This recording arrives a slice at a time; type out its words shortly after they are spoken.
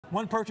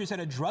One purchase at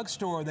a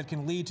drugstore that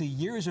can lead to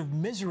years of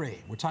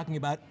misery. We're talking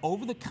about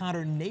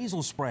over-the-counter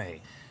nasal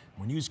spray.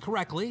 When used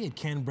correctly, it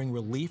can bring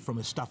relief from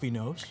a stuffy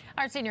nose.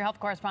 Our senior health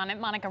correspondent,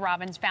 Monica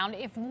Robbins, found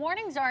if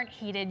warnings aren't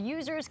heeded,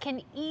 users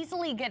can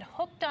easily get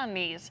hooked on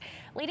these,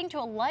 leading to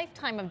a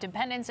lifetime of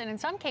dependence and, in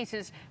some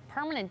cases,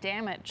 permanent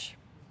damage.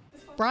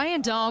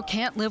 Brian Dahl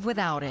can't live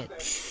without it.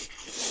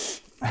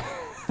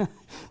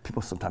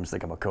 People sometimes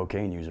think I'm a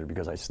cocaine user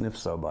because I sniff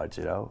so much,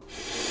 you know?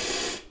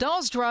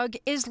 Dahl's drug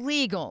is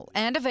legal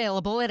and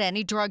available at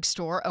any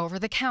drugstore over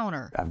the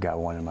counter. I've got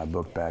one in my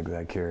book bag that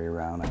I carry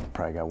around. I've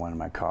probably got one in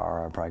my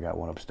car. I've probably got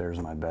one upstairs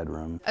in my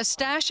bedroom. A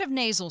stash of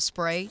nasal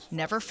spray,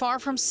 never far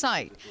from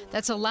sight,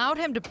 that's allowed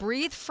him to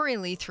breathe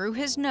freely through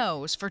his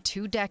nose for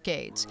 2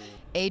 decades.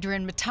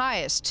 Adrian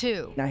Matthias,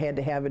 too. I had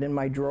to have it in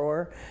my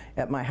drawer,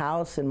 at my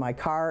house, in my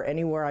car,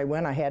 anywhere I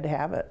went, I had to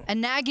have it. A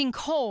nagging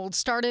cold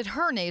started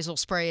her nasal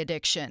spray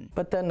addiction.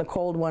 But then the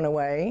cold went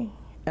away,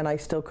 and I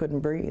still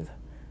couldn't breathe.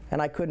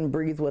 And I couldn't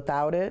breathe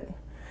without it,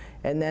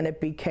 and then it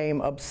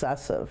became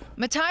obsessive.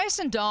 Matthias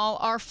and Dahl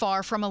are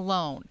far from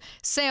alone.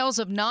 Sales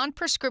of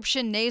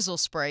non-prescription nasal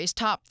sprays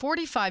top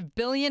 $45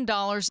 billion,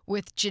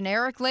 with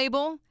generic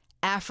label,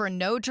 Afrin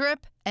No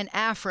Drip, and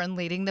Afrin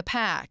leading the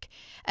pack.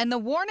 And the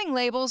warning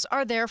labels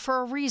are there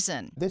for a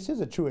reason. This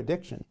is a true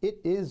addiction. It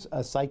is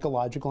a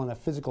psychological and a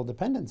physical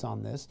dependence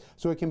on this,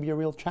 so it can be a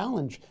real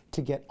challenge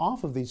to get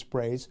off of these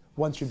sprays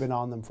once you've been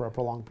on them for a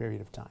prolonged period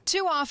of time.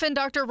 Too often,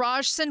 Dr.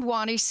 Raj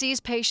Sindwani sees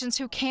patients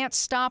who can't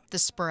stop the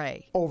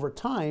spray. Over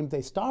time,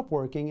 they stop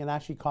working and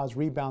actually cause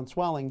rebound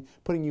swelling,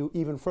 putting you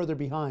even further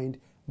behind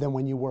than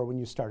when you were when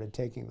you started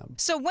taking them.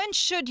 So when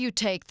should you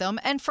take them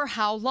and for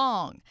how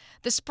long?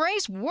 The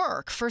sprays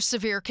work for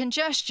severe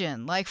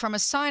congestion, like from a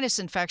sinus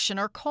infection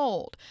or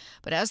cold.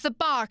 But as the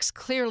box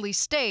clearly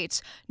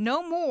states,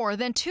 no more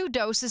than 2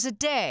 doses a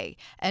day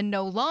and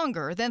no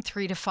longer than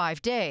 3 to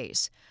 5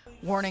 days.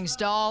 Warnings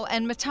Dahl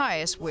and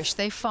Matthias wish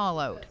they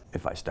followed.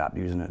 If I stopped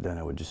using it, then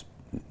it would just,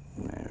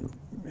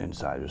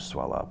 inside just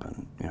swell up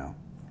and, you know,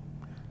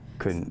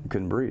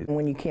 couldn't breathe.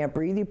 When you can't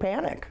breathe, you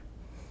panic.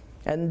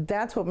 And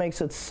that's what makes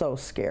it so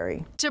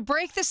scary. To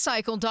break the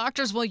cycle,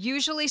 doctors will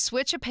usually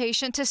switch a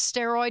patient to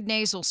steroid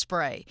nasal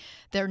spray.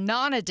 They're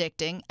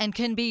non-addicting and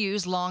can be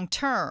used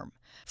long-term.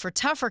 For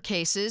tougher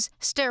cases,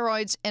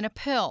 steroids in a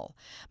pill.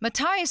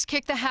 Matthias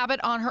kicked the habit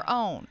on her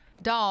own.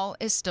 Dahl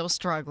is still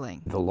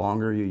struggling. The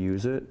longer you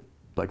use it,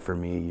 like for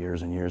me,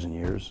 years and years and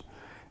years,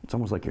 it's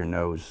almost like your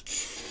nose,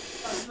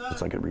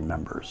 it's like it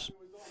remembers.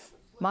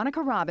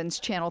 Monica Robbins,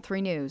 Channel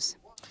 3 News.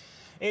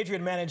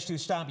 Adrian managed to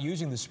stop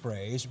using the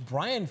sprays.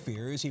 Brian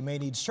fears he may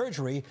need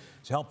surgery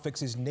to help fix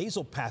his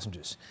nasal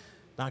passages.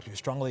 Doctors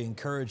strongly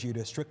encourage you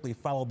to strictly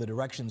follow the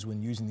directions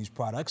when using these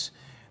products.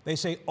 They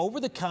say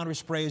over-the-counter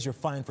sprays are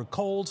fine for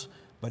colds,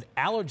 but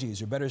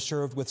allergies are better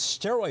served with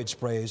steroid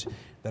sprays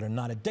that are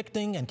not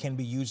addicting and can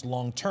be used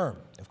long-term.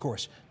 Of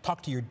course,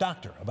 talk to your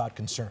doctor about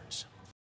concerns.